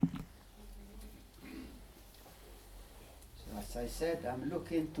As I said, I'm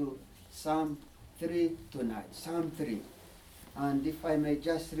looking to Psalm 3 tonight. Psalm 3. And if I may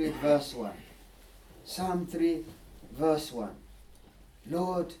just read verse 1. Psalm 3, verse 1.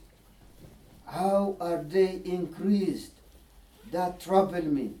 Lord, how are they increased that trouble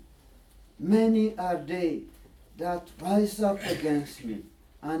me? Many are they that rise up against me.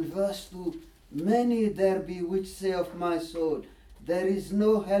 And verse 2, many there be which say of my soul, there is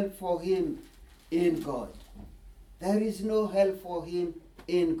no help for him in God. There is no help for him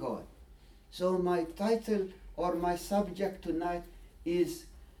in God. So my title or my subject tonight is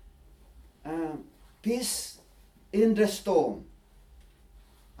Peace in the Storm.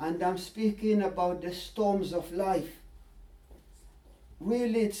 And I'm speaking about the storms of life.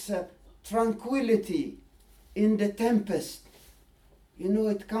 Really, it's tranquility in the tempest. You know,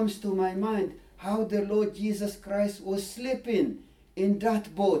 it comes to my mind how the Lord Jesus Christ was sleeping in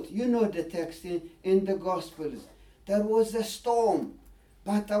that boat. You know the text in the Gospels. There was a storm,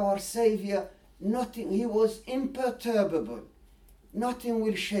 but our Savior, nothing, he was imperturbable. Nothing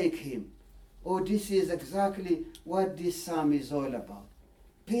will shake him. Oh, this is exactly what this psalm is all about.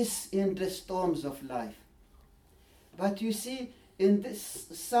 Peace in the storms of life. But you see, in this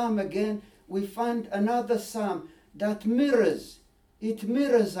psalm again, we find another psalm that mirrors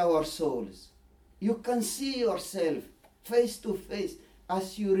our souls. You can see yourself face to face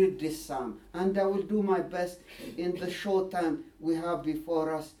as you read this psalm. And I will do my best in the short time we have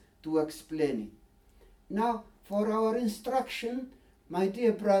before us to explain it. Now, for our instruction, my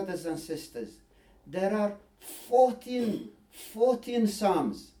dear brothers and sisters, there are 14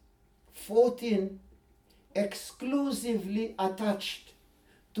 psalms, 14 exclusively attached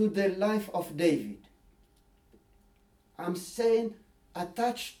to the life of David. I'm saying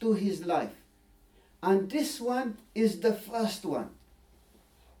attached to his life. And this one is the first one.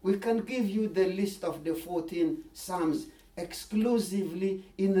 We can give you the list of the 14 psalms exclusively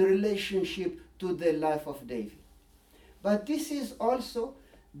in relationship to the life of David. But this is also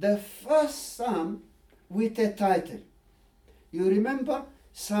the first psalm with a title. You remember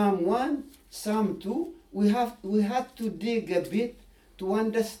Psalm 1, Psalm 2, we had to dig a bit to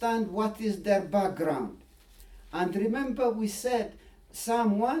understand what is their background. And remember we said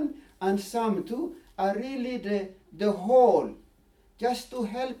Psalm 1 and Psalm 2 are really the whole, just to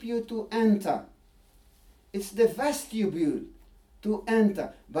help you to enter. It's the vestibule to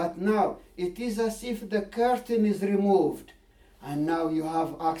enter. But now it is as if the curtain is removed and now you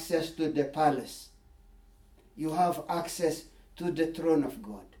have access to the palace. You have access to the throne of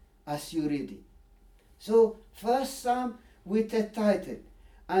God as you read it. So first psalm with a title.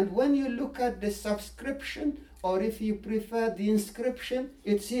 And when you look at the subscription, or if you prefer the inscription,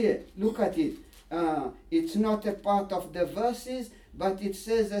 it's here. Look at it. It's not a part of the verses, but it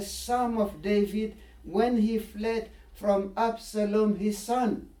says a psalm of David when he fled from Absalom his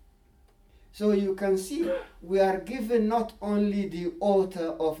son. So you can see we are given not only the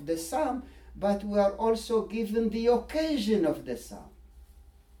author of the psalm, but we are also given the occasion of the psalm.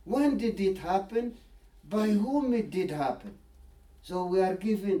 When did it happen? By whom it did happen? So we are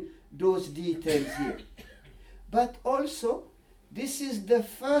given those details here. But also, this is the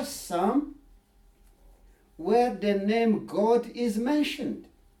first psalm where the name God is mentioned.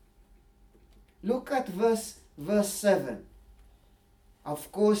 Look at verse 7.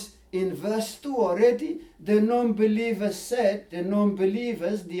 Of course, in verse 2 already, the non-believers said, the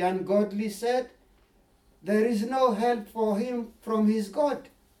ungodly said, there is no help for him from his God.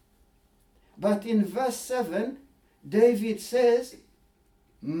 But in verse 7, David says,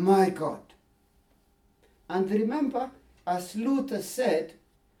 my God. And remember, as Luther said,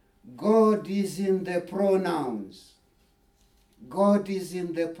 God is in the pronouns. God is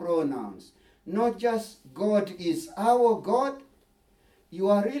in the pronouns. Not just God is our God. You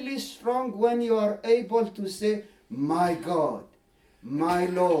are really strong when you are able to say, my God, my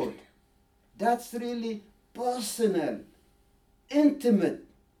Lord. That's really personal, intimate,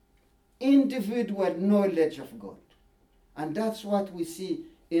 individual knowledge of God. And that's what we see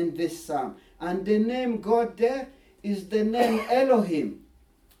in this psalm. And the name God there is the name Elohim.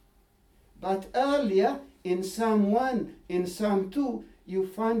 But earlier in Psalm 1, in Psalm 2, you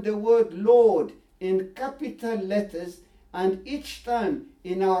find the word Lord in capital letters, and each time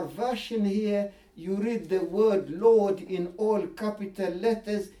in our version here, you read the word Lord in all capital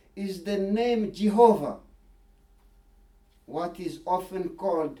letters is the name Jehovah, what is often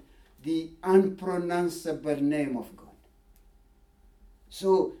called the unpronounceable name of God.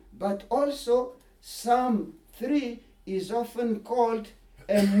 So, but also Psalm 3 is often called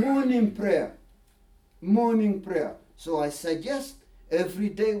a morning prayer. Morning prayer. So I suggest every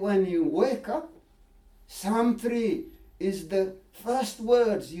day when you wake up, Psalm 3 is the first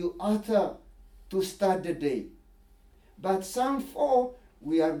words you utter to start the day. But Psalm 4,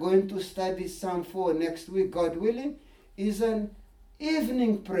 we are going to study Psalm 4 next week, God willing, is an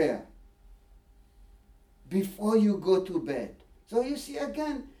evening prayer before you go to bed. So you see,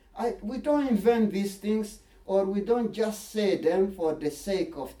 again, we don't invent these things, or we don't just say them for the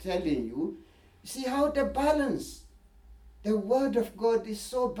sake of telling you. See how the balance, the Word of God is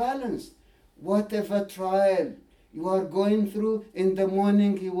so balanced. Whatever trial you are going through, in the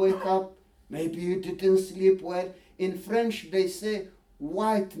morning you wake up, maybe you didn't sleep well. In French they say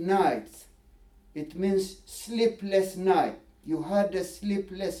white night. It means sleepless night. You had a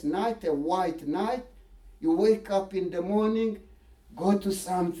sleepless night, a white night. You wake up in the morning, go to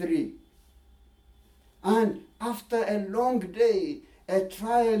Psalm 3. And after a long day, a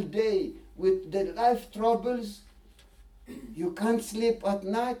trial day with the life troubles, you can't sleep at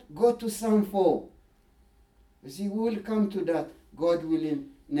night, go to Psalm 4. You see, we will come to that, God willing,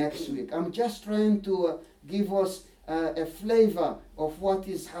 next week. I'm just trying to give us a flavor of what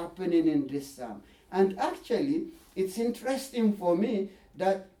is happening in this psalm. And actually, it's interesting for me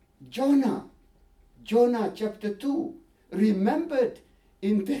that Jonah chapter 2, remembered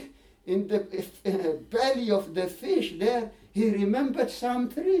in the belly of the fish there, he remembered Psalm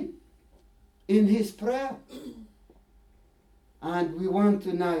 3 in his prayer. And we want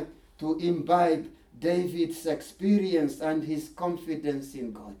tonight to imbibe David's experience and his confidence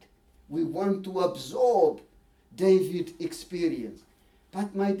in God. We want to absorb David's experience.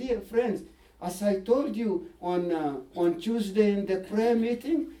 But my dear friends, as I told you on Tuesday in the prayer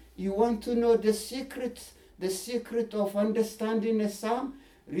meeting, you want to know the secret of understanding a psalm?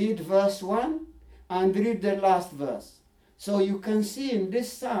 Read verse 1 and read the last verse. So you can see in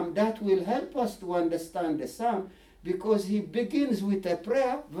this psalm that will help us to understand the psalm, because he begins with a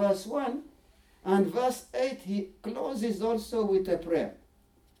prayer, verse 1, and verse 8 he closes also with a prayer.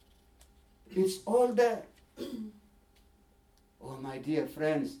 It's all there. Oh, my dear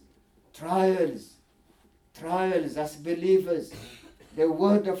friends, trials as believers. The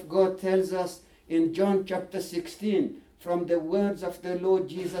Word of God tells us in John chapter 16, from the words of the Lord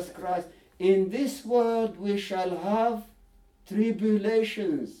Jesus Christ, in this world we shall have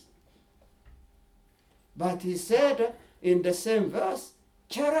tribulations. But he said in the same verse,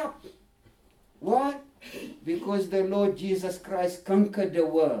 cheer up. Why? Because the Lord Jesus Christ conquered the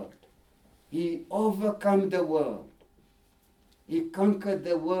world. He overcome the world. He conquered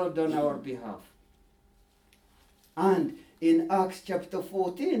the world on our behalf. And in Acts chapter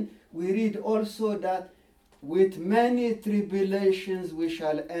 14, we read also that with many tribulations we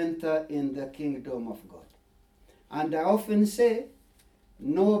shall enter in the kingdom of God. And I often say,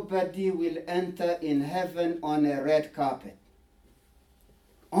 nobody will enter in heaven on a red carpet.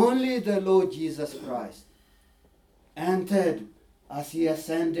 Only the Lord Jesus Christ entered as he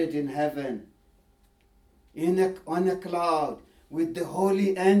ascended in heaven on a cloud with the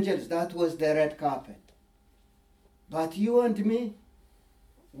holy angels. That was the red carpet. But you and me,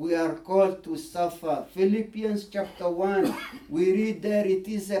 we are called to suffer. Philippians chapter 1, we read there, it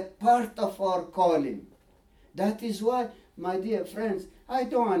is a part of our calling. That is why, my dear friends, I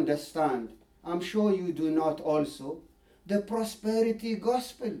don't understand, I'm sure you do not also, the prosperity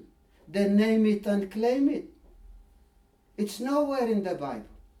gospel, the name it and claim it. It's nowhere in the Bible.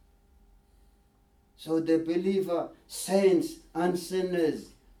 So the believer, saints and sinners,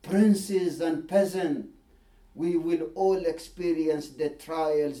 princes and peasants, we will all experience the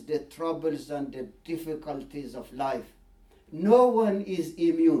trials, the troubles, and the difficulties of life. No one is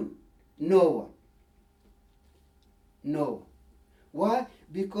immune. No one. No. Why?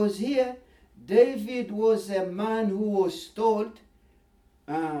 Because here, David was a man who was told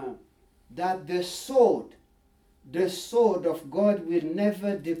that the sword of God will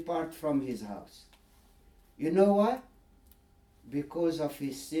never depart from his house. You know why? Because of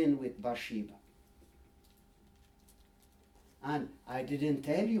his sin with Bathsheba. And I didn't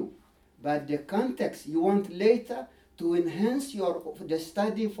tell you, but the context, you want later to enhance the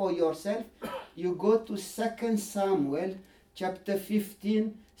study for yourself, you go to 2 Samuel chapter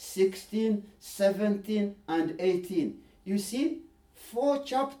 15, 16, 17, and 18. You see, 4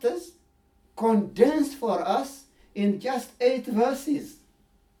 chapters condensed for us in just 8 verses.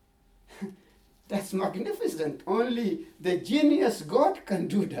 That's magnificent. Only the genius God can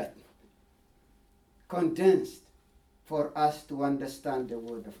do that. Condensed for us to understand the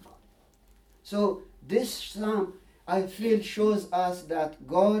Word of God. So this psalm, I feel, shows us that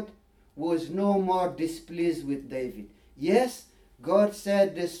God was no more displeased with David. Yes, God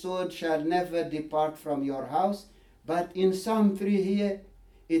said the sword shall never depart from your house, but in Psalm 3 here,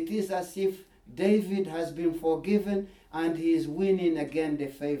 it is as if David has been forgiven and he is winning again the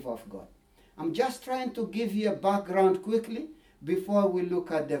favor of God. I'm just trying to give you a background quickly before we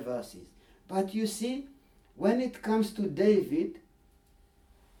look at the verses. But you see, when it comes to David,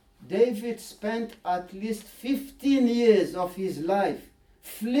 David spent at least 15 years of his life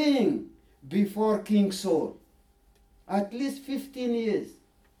fleeing before King Saul. At least 15 years.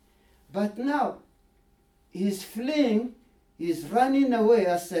 But now, he's fleeing, he's running away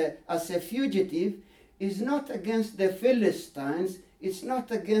as a fugitive, is not against the Philistines, it's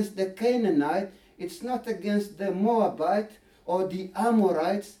not against the Canaanite, it's not against the Moabite or the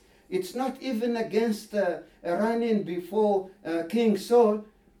Amorites, it's not even against running before King Saul,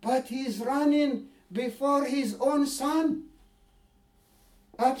 but he's running before his own son,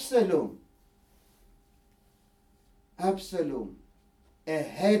 Absalom. Absalom, a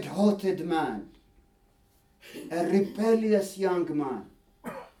head-hearted man, a rebellious young man.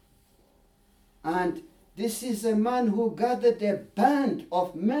 And this is a man who gathered a band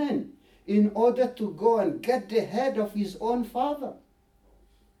of men in order to go and get the head of his own father.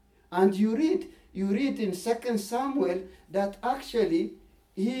 And you read in 2 Samuel that actually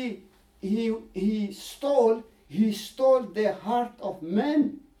he stole the heart of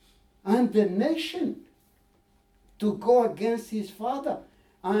men and the nation to go against his father.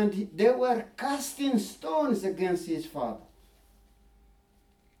 And they were casting stones against his father.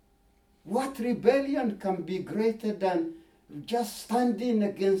 What rebellion can be greater than just standing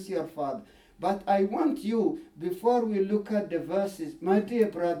against your father? But I want you, before we look at the verses, my dear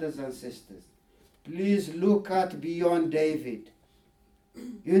brothers and sisters, please look at beyond David.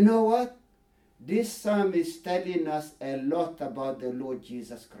 You know what? This psalm is telling us a lot about the Lord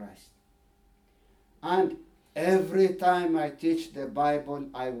Jesus Christ. And every time I teach the Bible,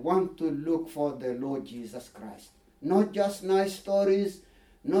 I want to look for the Lord Jesus Christ. Not just nice stories,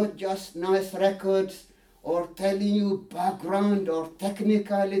 not just nice records, or telling you background or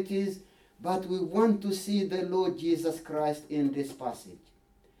technicalities, but we want to see the Lord Jesus Christ in this passage.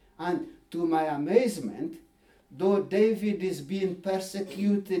 And to my amazement, though David is being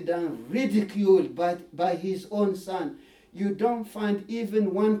persecuted and ridiculed by his own son, you don't find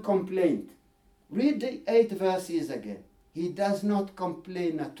even one complaint. Read the 8 verses again. He does not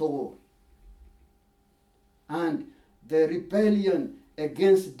complain at all. And the rebellion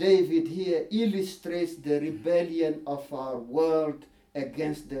against David here illustrates the rebellion of our world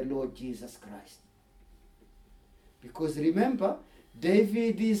against the Lord Jesus Christ. Because remember,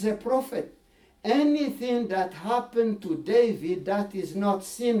 David is a prophet. Anything that happened to David that is not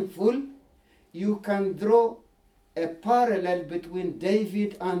sinful, you can draw a parallel between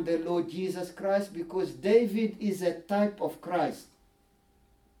David and the Lord Jesus Christ, because David is a type of Christ.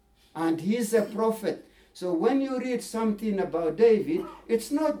 And he's a prophet. So when you read something about David,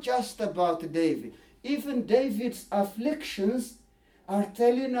 it's not just about David. Even David's afflictions are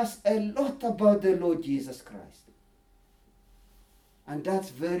telling us a lot about the Lord Jesus Christ. And that's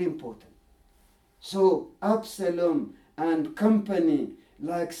very important. So Absalom and company,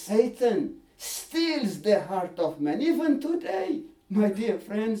 like Satan, steals the heart of man. Even today, my dear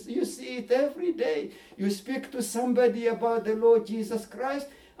friends, you see it every day. You speak to somebody about the Lord Jesus Christ,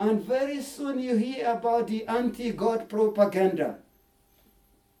 and very soon you hear about the anti-God propaganda.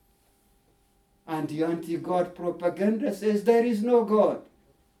 And the anti-God propaganda says there is no God.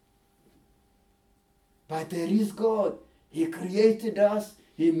 But there is God. He created us.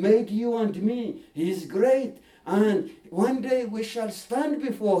 He made you and me. He is great. And one day we shall stand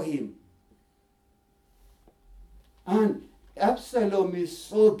before him. And Absalom is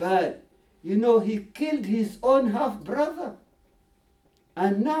so bad. You know, he killed his own half-brother.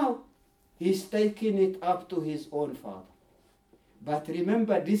 And now he's taking it up to his own father. But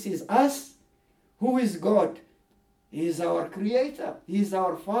remember, this is us. Who is God? He is our creator. He is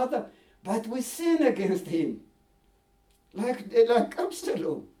our father. But we sin against him. Like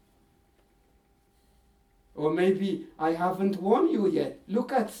Absalom. Or maybe I haven't warned you yet.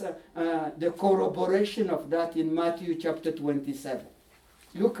 Look at the corroboration of that in Matthew chapter 27.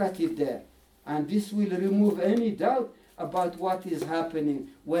 Look at it there. And this will remove any doubt about what is happening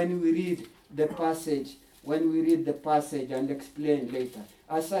when we read the passage, and explain later.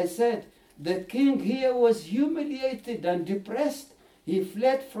 As I said, the king here was humiliated and depressed. He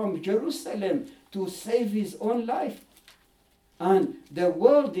fled from Jerusalem to save his own life. And the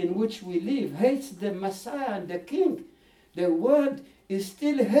world in which we live hates the Messiah and the King. The world is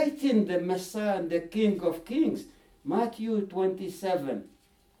still hating the Messiah and the King of Kings. Matthew 27.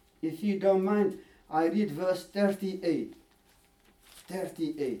 If you don't mind, I read verse 38.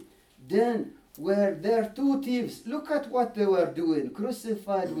 38. Then where there are two thieves. Look at what they were doing,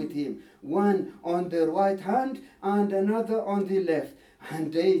 crucified with him, one on the right hand and another on the left.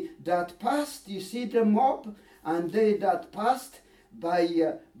 And they that passed, you see the mob, and they that passed by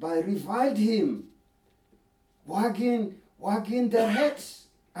reviled him, wagging their heads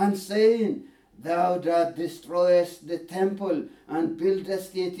and saying, Thou that destroyest the temple and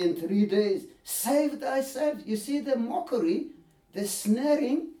buildest it in 3 days, save thyself. You see the mockery, the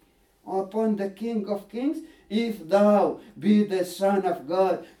snaring upon the King of Kings. If thou be the Son of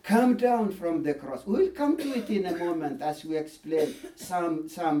God, come down from the cross. We'll come to it in a moment as we explain Psalm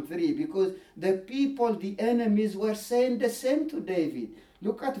 3, because the people, the enemies, were saying the same to David.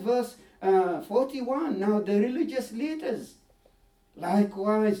 Look at verse 41. Now the religious leaders,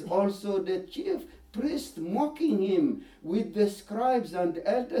 likewise also the chief priest, mocking him with the scribes and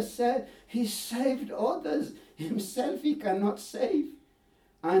elders, said, He saved others, himself he cannot save.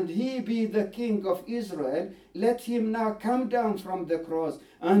 And he be the King of Israel, let him now come down from the cross,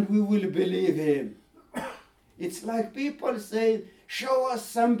 and we will believe him. It's like people say, show us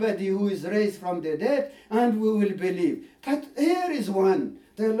somebody who is raised from the dead, and we will believe. But here is one,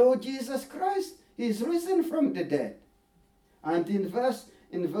 the Lord Jesus Christ. He is risen from the dead. And in verse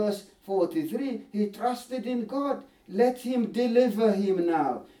 43, he trusted in God. Let him deliver him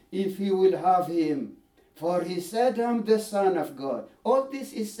now, if he will have him. For he said, I'm the Son of God. All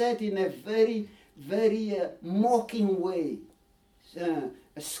this is said in a very, very mocking way, a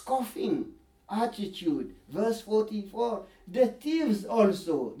scoffing attitude. Verse 44, the thieves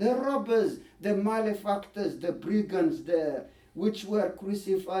also, the robbers, the malefactors, the brigands there, which were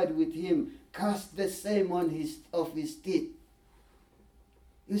crucified with him, cast the same on of his teeth.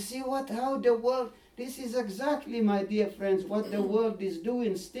 You see how the world, this is exactly, my dear friends, what the world is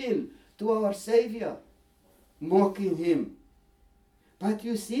doing still to our Savior, mocking him. But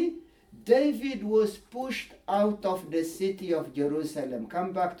you see, David was pushed out of the city of Jerusalem.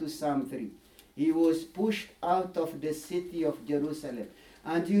 Come back to Psalm 3. He was pushed out of the city of Jerusalem.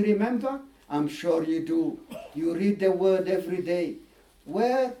 And you remember? I'm sure you do. You read the word every day.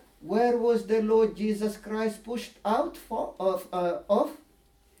 Where was the Lord Jesus Christ pushed out of?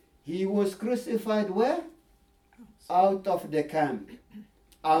 He was crucified where? Out of the camp,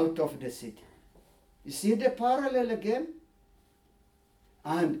 out of the city. You see the parallel again?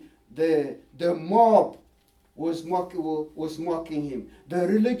 And the mob was mocking him. The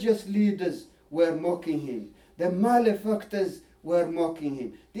religious leaders were mocking him. The malefactors were mocking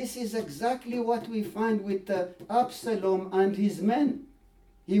him. This is exactly what we find with Absalom and his men.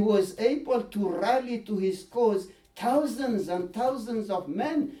 He was able to rally to his cause thousands and thousands of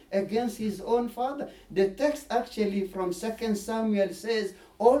men against his own father. The text actually from 2 Samuel says,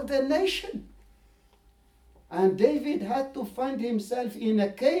 all the nation. And David had to find himself in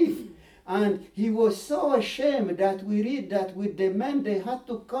a cave. And he was so ashamed that we read that with the men, they had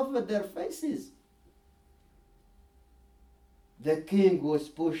to cover their faces. The king was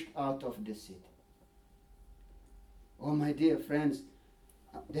pushed out of the city. Oh, my dear friends,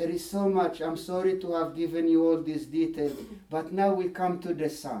 there is so much. I'm sorry to have given you all these details, but now we come to the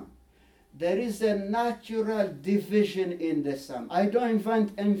psalm. There is a natural division in the psalm. I don't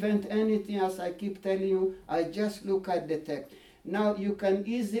invent anything, as I keep telling you. I just look at the text. Now you can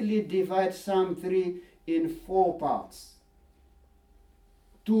easily divide Psalm 3 in 4 parts.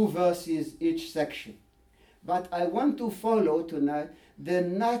 2 verses each section. But I want to follow tonight the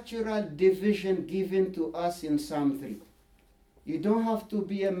natural division given to us in Psalm 3. You don't have to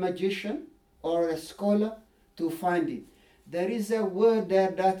be a magician or a scholar to find it. There is a word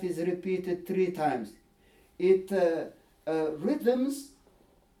there that is repeated 3 times. It rhythms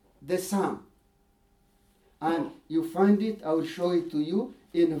the psalm. And you find it, I will show it to you,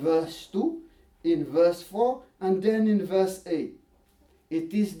 in verse 2, in verse 4, and then in verse 8.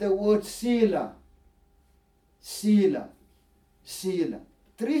 It is the word Selah. Selah. Selah.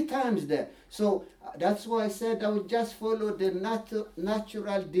 3 times there. So that's why I said I would just follow the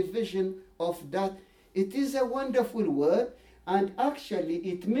natural division of that. It is a wonderful word, and actually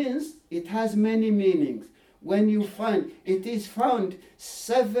it has many meanings. When you find, it is found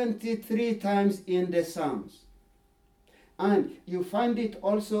 73 times in the Psalms. And you find it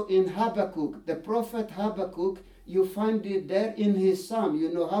also in Habakkuk, the prophet Habakkuk. You find it there in his psalm.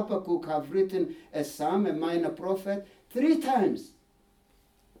 You know, Habakkuk have written a psalm, a minor prophet, 3 times.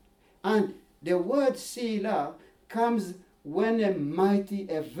 And the word Selah comes when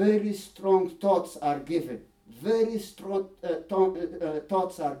a very strong thoughts are given. Very strong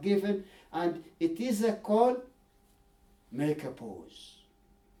thoughts are given, and it is a call, make a pause.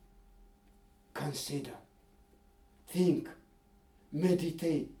 Consider, think,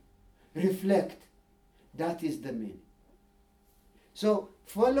 meditate, reflect. That is the meaning. So,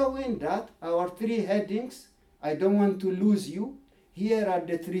 following that, our 3 headings, I don't want to lose you. Here are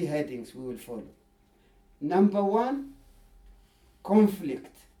the 3 headings we will follow. Number 1,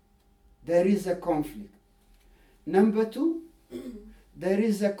 conflict. There is a conflict. Number 2, there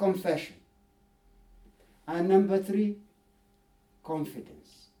is a confession. And number 3,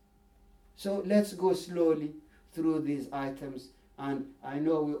 confidence. So let's go slowly through these items. And I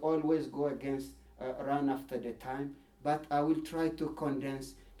know we always go against, run after the time, but I will try to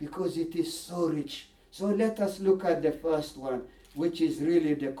condense because it is so rich. So let us look at the first one, which is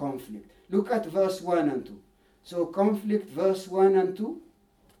really the conflict. Look at verse 1 and 2. So conflict, verse 1 and 2.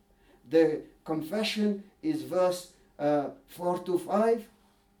 The confession is verse 4 to 5,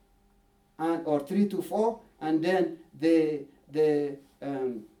 or 3 to 4, and then the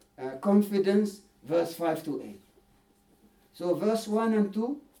confidence, verse 5 to 8. So verse 1 and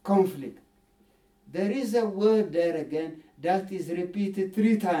 2, conflict. There is a word there again that is repeated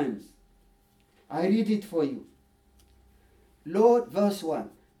 3 times. I read it for you. Lord, verse 1,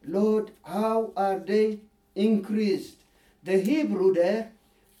 Lord, how are they increased? The Hebrew there,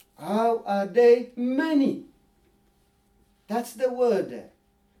 how are they many? That's the word there.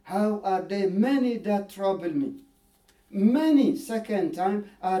 How are they many that trouble me? Many, second time,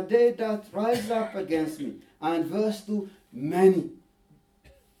 are they that rise up against me. And verse 2, many.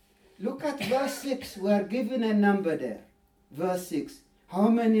 Look at verse 6. We are given a number there. Verse 6. How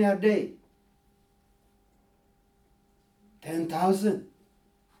many are they? 10,000.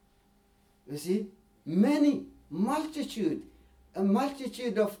 You see? Many. Multitude. A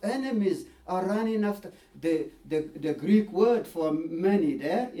multitude of enemies are running after. The Greek word for many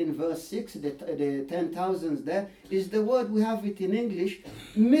there in verse 6, the 10,000s there, is the word, we have it in English,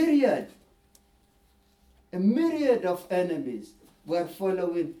 myriad. A myriad of enemies were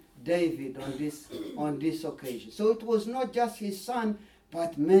following David on this occasion. So it was not just his son,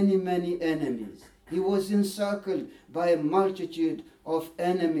 but many, many enemies. He was encircled by a multitude of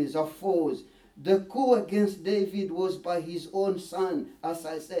enemies, of foes. The coup against David was by his own son, as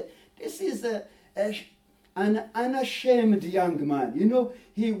I said. This is an unashamed young man. You know,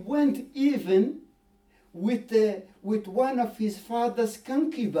 he went even with one of his father's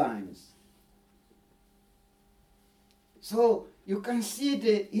concubines. So you can see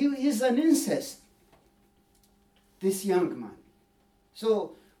he is an incest, this young man.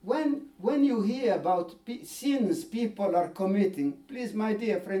 So when you hear about sins people are committing, please, my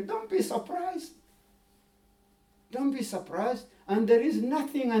dear friend, don't be surprised. Don't be surprised. And there is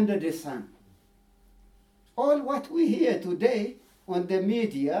nothing under the sun. All what we hear today on the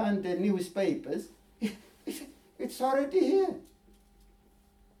media and the newspapers, it's already here.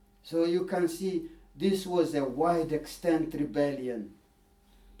 So you can see this was a wide extent rebellion.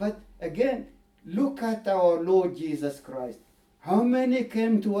 But again, look at our Lord Jesus Christ. How many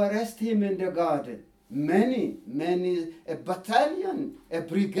came to arrest him in the garden? Many, a battalion, a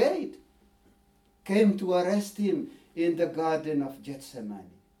brigade came to arrest him in the Garden of Gethsemane.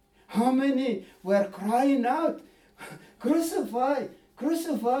 How many were crying out, crucify,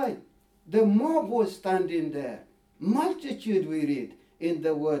 crucify? The mob was standing there. Multitude we read in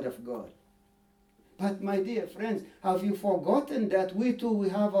the Word of God. But my dear friends, have you forgotten that we too, we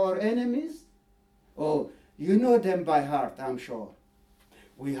have our enemies? Oh, you know them by heart, I'm sure.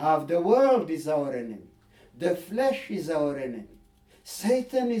 We have the world is our enemy. The flesh is our enemy.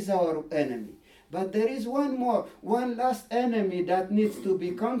 Satan is our enemy. But there is one last enemy that needs to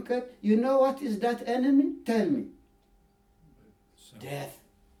be conquered. You know what is that enemy? Tell me. Death.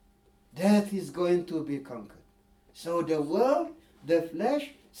 Death is going to be conquered. So the world, the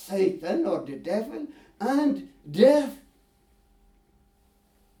flesh, Satan or the devil, and death.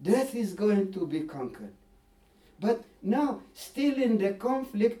 Death is going to be conquered. But now, still in the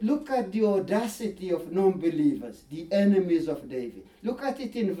conflict, look at the audacity of non-believers, the enemies of David. Look at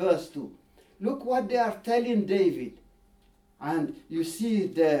it in verse 2. Look what they are telling David. And you see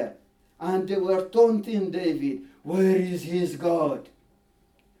it there. And they were taunting David. Where is his God?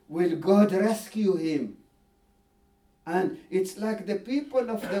 Will God rescue him? And it's like the people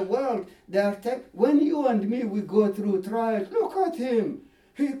of the world, they are when you and me, we go through trials, look at him.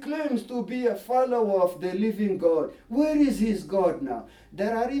 He claims to be a follower of the living God. Where is his God now?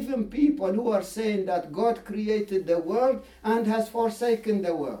 There are even people who are saying that God created the world and has forsaken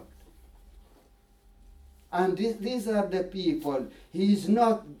the world. And these are the people. He is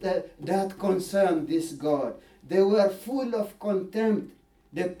not that concerned, this God. They were full of contempt,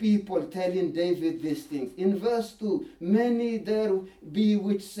 the people telling David these things. In verse 2, many there be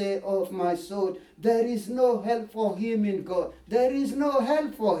which say of my soul, there is no help for him in God. There is no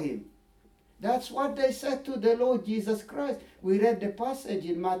help for him. That's what they said to the Lord Jesus Christ. We read the passage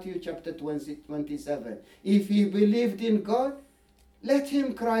in Matthew chapter 27. If he believed in God, let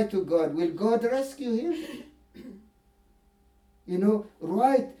him cry to God. Will God rescue him? You know,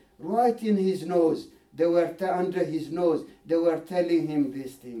 right in his nose. They were under his nose. They were telling him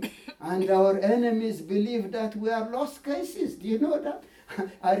this thing. And our enemies believe that we are lost cases. Do you know that?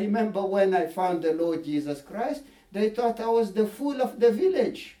 I remember when I found the Lord Jesus Christ, they thought I was the fool of the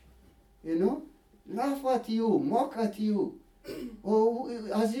village. You know, laugh at you, mock at you. Oh,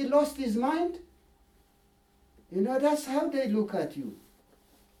 has he lost his mind? You know, that's how they look at you.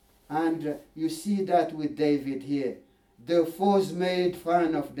 And you see that with David here. The foes made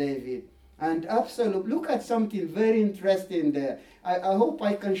fun of David. And Absalom, look at something very interesting there. I hope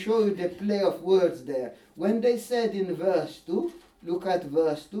I can show you the play of words there. When they said in verse 2, look at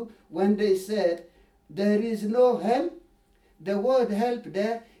verse 2, when they said, there is no help, the word help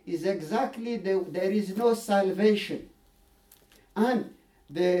there is exactly, there is no salvation. And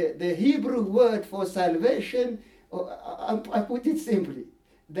the Hebrew word for salvation, I put it simply,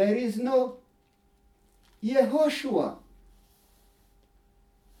 there is no Yehoshua.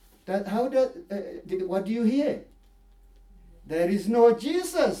 What do you hear? There is no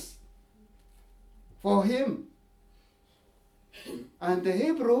Jesus for him. And the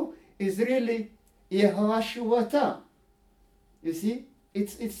Hebrew is really Yehoshua. You see,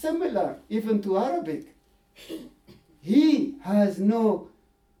 it's similar even to Arabic. He has no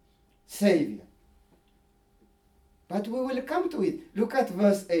Savior. But we will come to it. Look at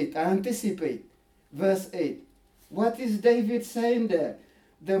verse 8. I anticipate. Verse 8. What is David saying there?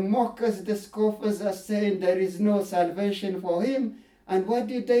 The mockers, the scoffers are saying there is no salvation for him. And what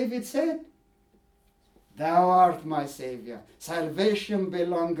did David say? Thou art my Savior. Salvation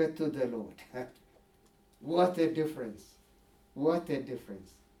belongeth to the Lord. What a difference. What a difference.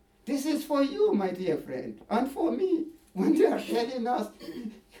 This is for you, my dear friend, and for me. When they are telling us,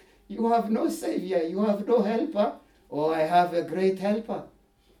 you have no Savior, you have no helper, oh, I have a great helper.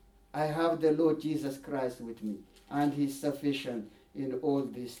 I have the Lord Jesus Christ with me, and he's sufficient in all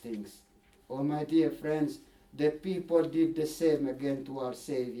these things. Oh, my dear friends, the people did the same again to our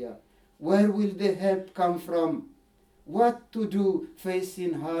Savior. Where will the help come from? What to do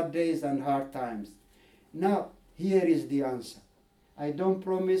facing hard days and hard times? Now, here is the answer. I don't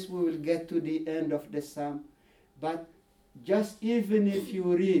promise we will get to the end of the psalm, but just even if you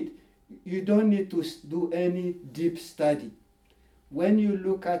read, you don't need to do any deep study. When you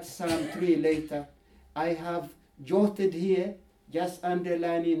look at Psalm 3 later, I have jotted here, just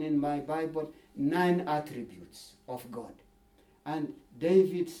underlining in my Bible, 9 attributes of God. And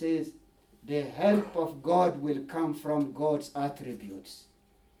David says, the help of God will come from God's attributes.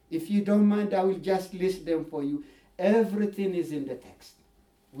 If you don't mind, I will just list them for you. Everything is in the text.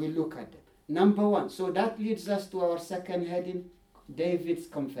 We look at them. Number 1. So that leads us to our second heading, David's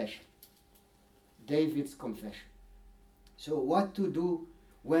confession. David's confession. So what to do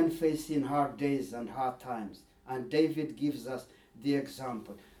when facing hard days and hard times? And David gives us the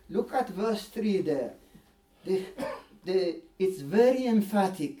example. Look at verse 3 there. It's very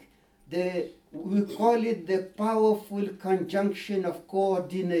emphatic. We call it the powerful conjunction of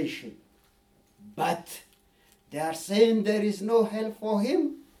coordination. But they are saying there is no help for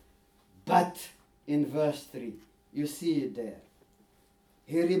him. But in verse 3, you see it there.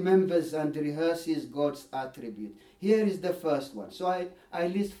 He remembers and rehearses God's attribute. Here is the first one. So I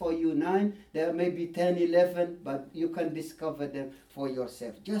list for you 9. There may be 10, 11, but you can discover them for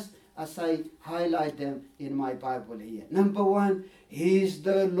yourself. Just as I highlight them in my Bible here. Number 1, He is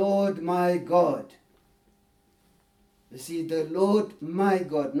the Lord my God. You see, the Lord my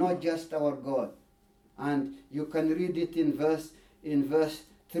God, not just our God. And you can read it in verse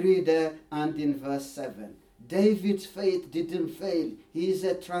 3 there and in verse 7. David's faith didn't fail. He is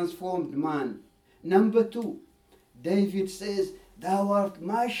a transformed man. Number 2, David says, thou art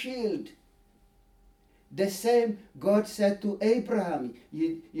my shield. The same God said to Abraham.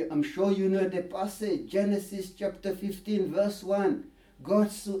 I'm sure you know the passage, Genesis chapter 15, verse 1.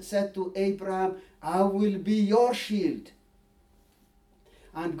 God said to Abraham, I will be your shield.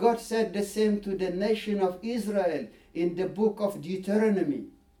 And God said the same to the nation of Israel in the book of Deuteronomy.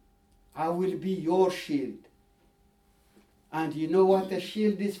 I will be your shield. And you know what a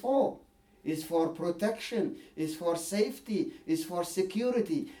shield is for? It's for protection, it's for safety, it's for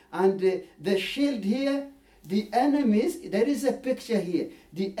security. And the shield here, the enemies, there is a picture here.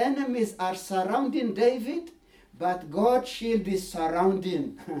 The enemies are surrounding David, but God's shield is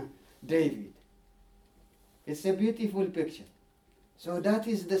surrounding David. It's a beautiful picture. So that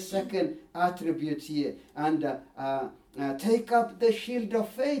is the second attribute here. And Take up the shield of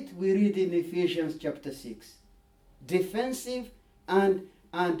faith, we read in Ephesians chapter 6. Defensive and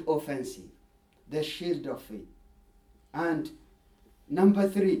offensive. The shield of faith. And number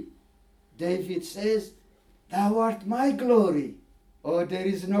 3, David says, Thou art my glory. Oh, there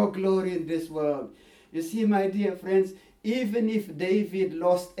is no glory in this world. You see, my dear friends, even if David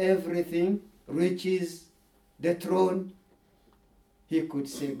lost everything, riches, the throne, he could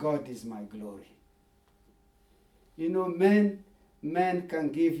say, God is my glory. You know, men can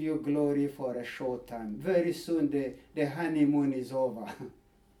give you glory for a short time. Very soon the honeymoon is over.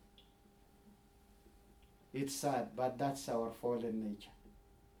 It's sad, but that's our fallen nature.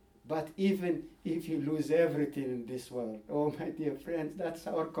 But even if you lose everything in this world, oh my dear friends, that's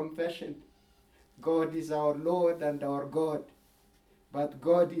our confession. God is our Lord and our God. But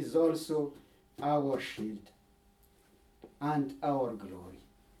God is also our shield and our glory.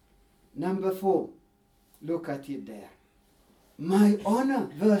 Number 4, look at it there. My honor,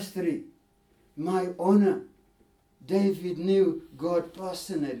 verse 3. My honor. David knew God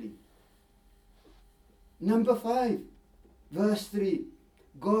personally. Number 5, verse 3.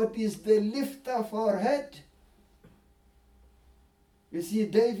 God is the lifter of our head. You see,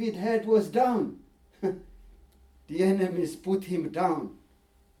 David's head was down. The enemies put him down.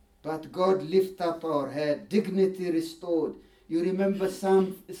 But God lifted up our head, dignity restored. You remember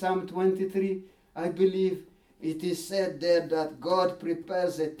Psalm 23? I believe it is said there that God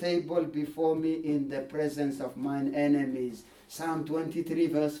prepares a table before me in the presence of mine enemies. Psalm 23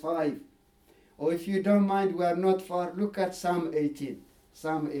 verse 5. Or if you don't mind, we are not far. Look at Psalm 18.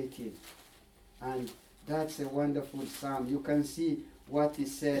 Psalm 18. And that's a wonderful psalm. You can see what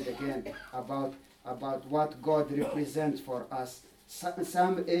is said again about what God represents for us.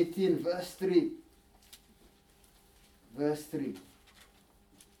 Psalm 18 verse 3. Verse 3.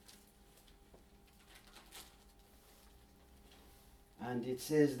 And it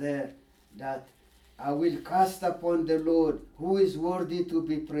says there that I will cast upon the Lord, who is worthy to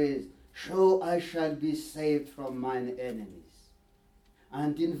be praised. So I shall be saved from mine enemies.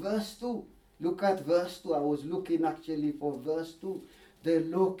 And in verse 2, look at verse 2. I was looking actually for verse 2. The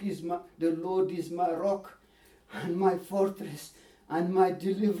Lord is my rock and my fortress and my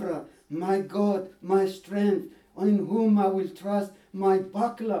deliverer, my God, my strength, in whom I will trust, my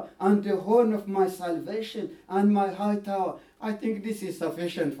buckler and the horn of my salvation and my high tower. I think this is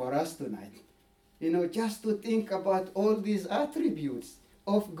sufficient for us tonight. You know, just to think about all these attributes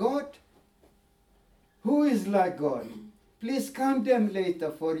of God. Who is like God? Please count them later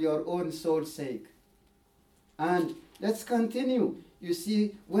for your own soul's sake. And let's continue. You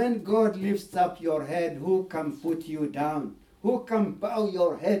see, when God lifts up your head, who can put you down? Who can bow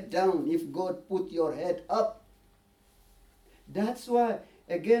your head down if God put your head up? That's why,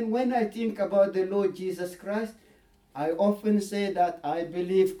 again, when I think about the Lord Jesus Christ, I often say that I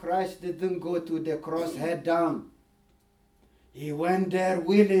believe Christ didn't go to the cross head down. He went there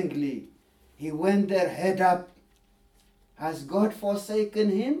willingly. He went there head up. Has God forsaken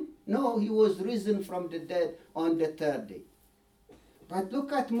him? No, he was risen from the dead on the 3rd day. But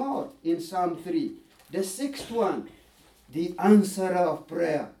look at more in Psalm 3. The 6th one, the answerer of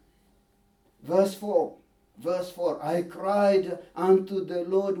prayer. Verse 4. Verse 4. I cried unto the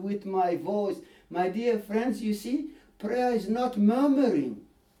Lord with my voice. My dear friends, you see, prayer is not murmuring.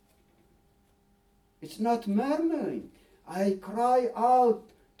 It's not murmuring. I cry out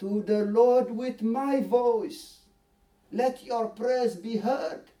to the Lord with my voice. Let your prayers be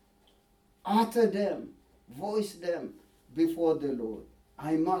heard. Utter them, voice them before the Lord.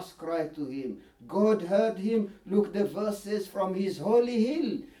 I must cry to him. God heard him. Look, the verses from his holy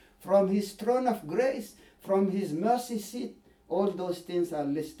hill, from his throne of grace, from his mercy seat. All those things are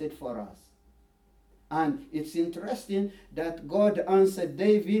listed for us. And it's interesting that God answered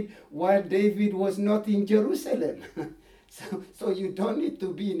David while David was not in Jerusalem. So you don't need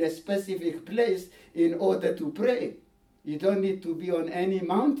to be in a specific place in order to pray. You don't need to be on any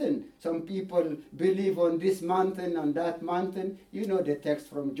mountain. Some people believe on this mountain, on that mountain. You know the text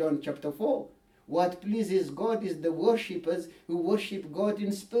from John chapter 4. What pleases God is the worshippers who worship God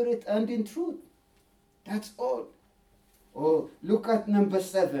in spirit and in truth. That's all. Oh, look at number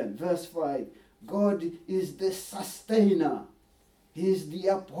 7, verse 5. God is the sustainer. He is the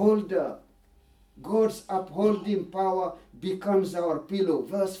upholder. God's upholding power becomes our pillow.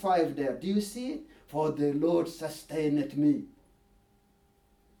 Verse 5 there. Do you see it? For the Lord sustaineth me.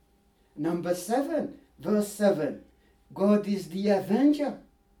 Number 7, verse 7. God is the avenger.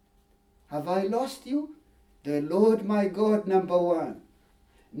 Have I lost you? The Lord my God, number 1.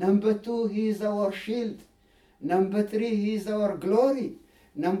 Number 2, he is our shield. Number 3, he is our glory.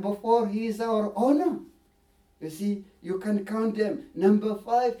 Number 4, he is our honor. You see, you can count them. Number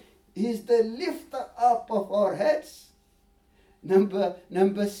 5, he's the lifter up of our heads. Number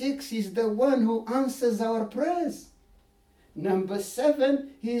 6, he's the one who answers our prayers. Number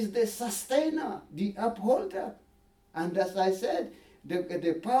 7, he's the sustainer, the upholder. And as I said,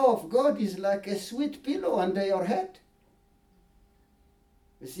 the power of God is like a sweet pillow under your head.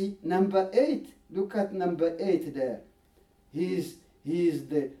 You see, number 8, look at number 8 there. He is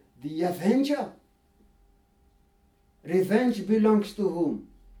the avenger. Revenge belongs to whom?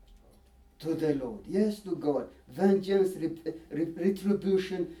 To the Lord. Yes, to God. Vengeance,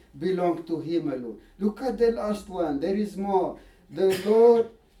 retribution belong to him alone. Look at the last one. There is more. The Lord,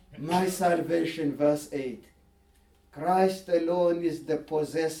 my salvation, verse 8. Christ alone is the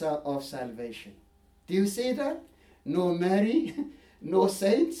possessor of salvation. Do you see that? No Mary, no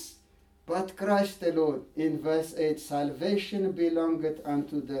saints, but Christ alone. In verse 8, salvation belongeth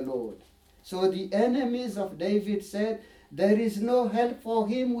unto the Lord. So the enemies of David said, there is no help for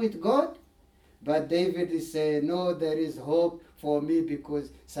him with God. But David is saying, no, there is hope for me because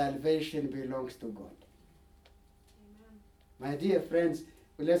salvation belongs to God. Amen. My dear friends,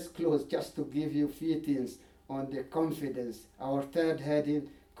 let's close just to give you a few things on the confidence. Our third heading,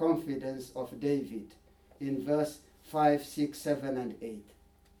 confidence of David, in verse 5, 6, 7, and 8.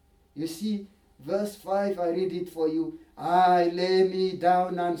 You see, verse 5, I read it for you. I lay me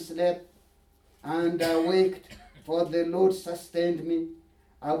down and slept, and awaked, for the Lord sustained me.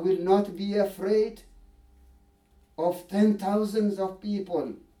 I will not be afraid of 10,000s of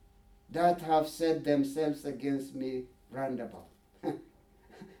people that have set themselves against me round about.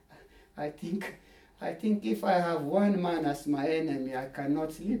 I think if I have one man as my enemy, I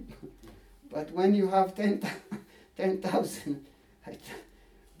cannot sleep. But when you have 10,000,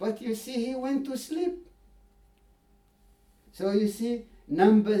 but you see, he went to sleep. So you see,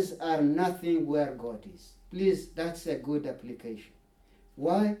 numbers are nothing where God is. Please, that's a good application.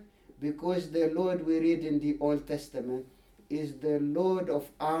 Why? Because the Lord we read in the Old Testament is the Lord of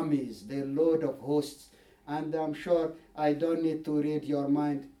armies, the Lord of hosts. And I'm sure I don't need to read your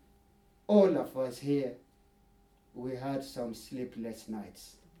mind. All of us here, we had some sleepless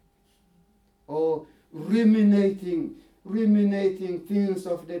nights. Oh, ruminating things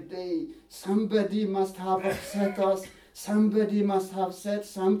of the day. Somebody must have upset us. Somebody must have said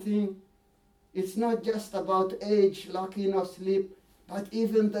something. It's not just about age, lacking of sleep, but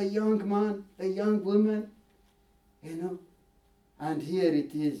even the young man, the young woman, you know. And here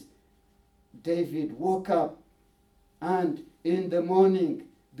it is. David woke up, and in the morning,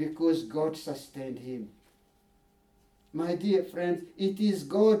 because God sustained him. My dear friends, it is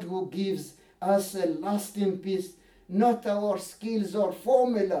God who gives us a lasting peace, not our skills or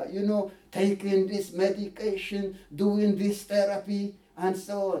formula, you know, taking this medication, doing this therapy, and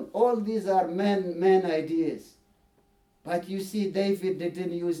so on. All these are men ideas. But you see, David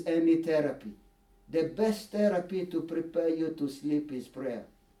didn't use any therapy. The best therapy to prepare you to sleep is prayer.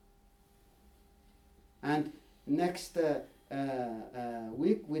 And next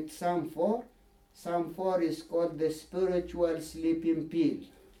week with Psalm 4, Psalm 4 is called the spiritual sleeping pill.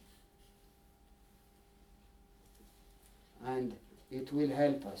 And it will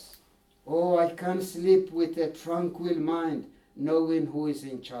help us. Oh, I can sleep with a tranquil mind, knowing who is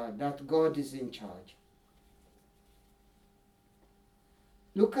in charge, that God is in charge.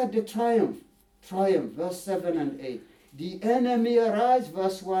 Look at the triumph, verse 7 and 8. The enemy arise,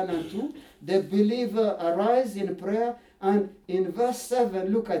 verse 1 and 2. The believer arise in prayer. And in verse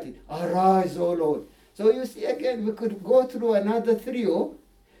 7, look at it. Arise, O Lord. So you see again, we could go through another trio.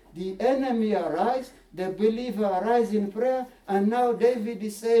 The enemy arise, the believer arise in prayer. And now David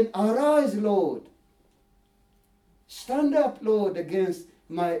is saying, arise, Lord. Stand up, Lord, against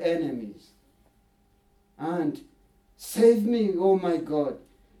my enemies. And save me, oh my God.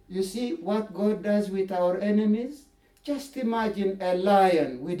 You see what God does with our enemies? Just imagine a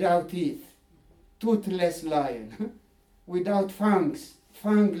lion without teeth, toothless lion, without fangs,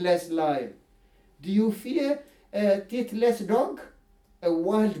 fangless lion. Do you fear a teethless dog, a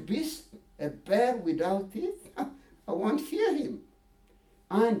wild beast, a bear without teeth? I won't fear him.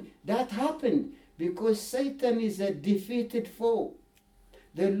 And that happened because Satan is a defeated foe.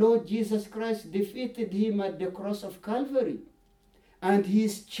 The Lord Jesus Christ defeated him at the cross of Calvary. And he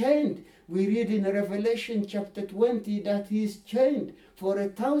is chained. We read in Revelation chapter 20 that he is chained for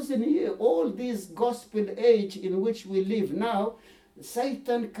 1,000 years. All this gospel age in which we live now,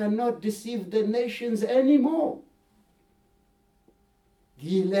 Satan cannot deceive the nations anymore.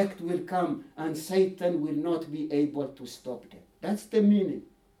 The elect will come and Satan will not be able to stop them. That's the meaning.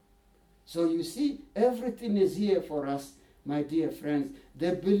 So you see, everything is here for us my dear friends,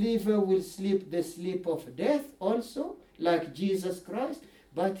 the believer will sleep the sleep of death also, like Jesus Christ,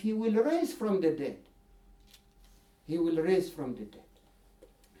 but he will rise from the dead. He will rise from the dead.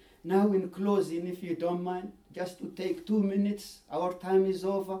 Now, in closing, if you don't mind, just to take 2 minutes, our time is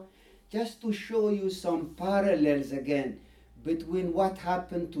over, just to show you some parallels again between what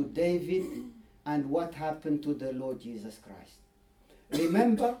happened to David and what happened to the Lord Jesus Christ.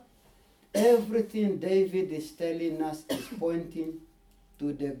 Remember, everything David is telling us is pointing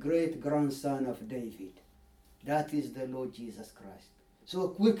to the great grandson of David. That is the Lord Jesus Christ. So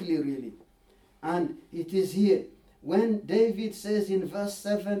quickly, really. And it is here. When David says in verse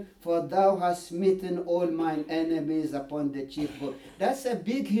 7, "For thou hast smitten all mine enemies upon the cheekbone." That's a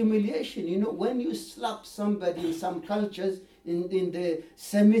big humiliation. You know, when you slap somebody in some cultures, in the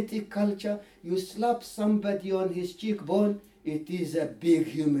Semitic culture, you slap somebody on his cheekbone, it is a big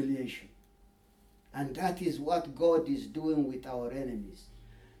humiliation. And that is what God is doing with our enemies.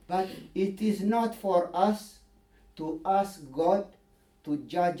 But it is not for us to ask God to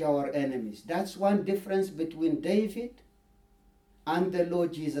judge our enemies. That's one difference between David and the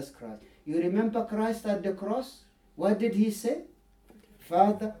Lord Jesus Christ. You remember Christ at the cross? What did he say?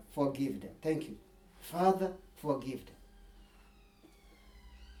 "Father, forgive them." Thank you. "Father, forgive them."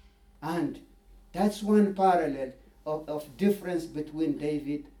 And that's one parallel of difference between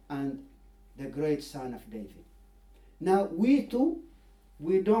David and the great son of David. Now, we too,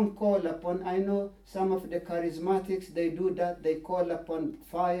 we don't call upon, I know some of the charismatics, they do that, they call upon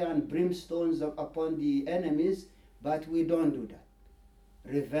fire and brimstones upon the enemies, but we don't do that.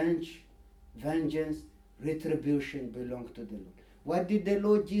 Revenge, vengeance, retribution belong to the Lord. What did the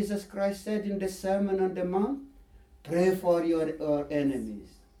Lord Jesus Christ said in the Sermon on the Mount? Pray for your enemies.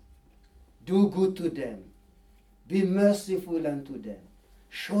 Do good to them. Be merciful unto them.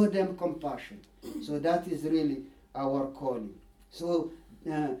 Show them compassion. So that is really our calling. So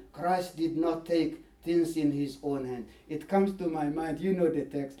Christ did not take things in his own hand. It comes to my mind, you know the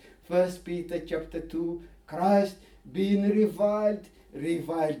text, 1 Peter chapter 2, "Christ being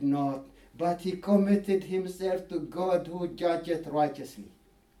reviled not, but he committed himself to God who judgeth righteously."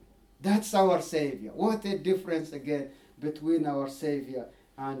 That's our Savior. What a difference again between our Savior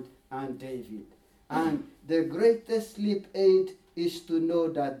and David. And the greatest sleep aid is to know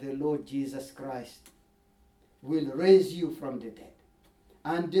that the Lord Jesus Christ will raise you from the dead.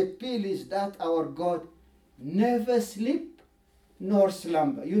 And the appeal is that our God never sleep nor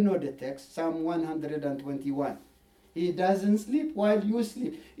slumber. You know the text, Psalm 121. He doesn't sleep while you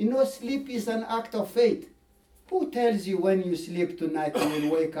sleep. You know, sleep is an act of faith. Who tells you when you sleep tonight you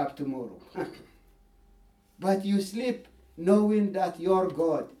will wake up tomorrow? But you sleep knowing that your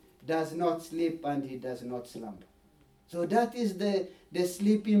God does not sleep and he does not slumber. So that is the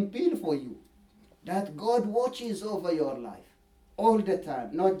sleeping pill for you. That God watches over your life all the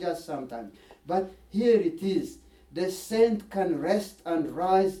time, not just sometimes. But here it is. The saint can rest and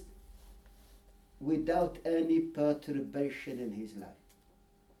rise without any perturbation in his life.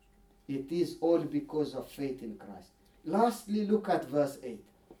 It is all because of faith in Christ. Lastly, look at verse 8.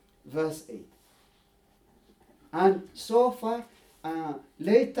 Verse 8. And so far,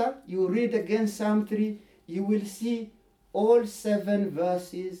 later, you read again Psalm 3, you will see all 7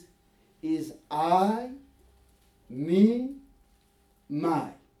 verses is I, me,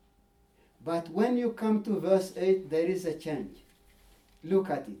 my. But when you come to verse 8, there is a change. Look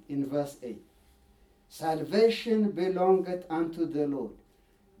at it in verse 8. Salvation belongeth unto the Lord.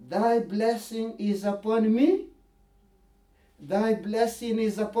 Thy blessing is upon me. Thy blessing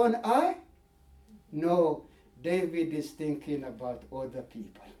is upon I. No, David is thinking about other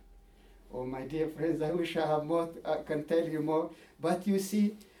people. Oh, my dear friends, I wish I have more, I can tell you more. But you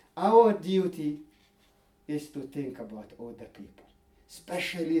see, our duty is to think about other people,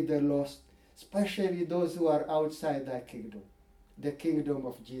 especially the lost, especially those who are outside thy kingdom, the kingdom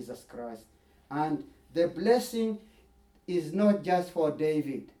of Jesus Christ. And the blessing is not just for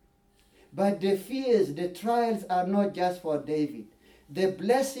David, but the fears, the trials are not just for David. The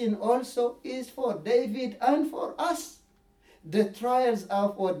blessing also is for David and for us. The trials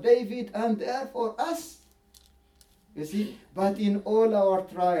are for David and they are for us. You see, but in all our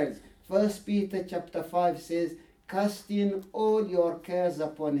trials, 1 Peter chapter 5 says, casting all your cares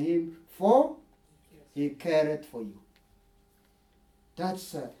upon him, for he careth for you.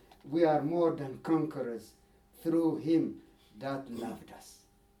 That's, we are more than conquerors through him that loved us.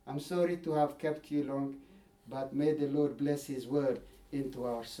 I'm sorry to have kept you long, but may the Lord bless his word into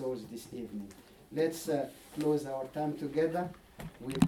our souls this evening. Let's close our time together with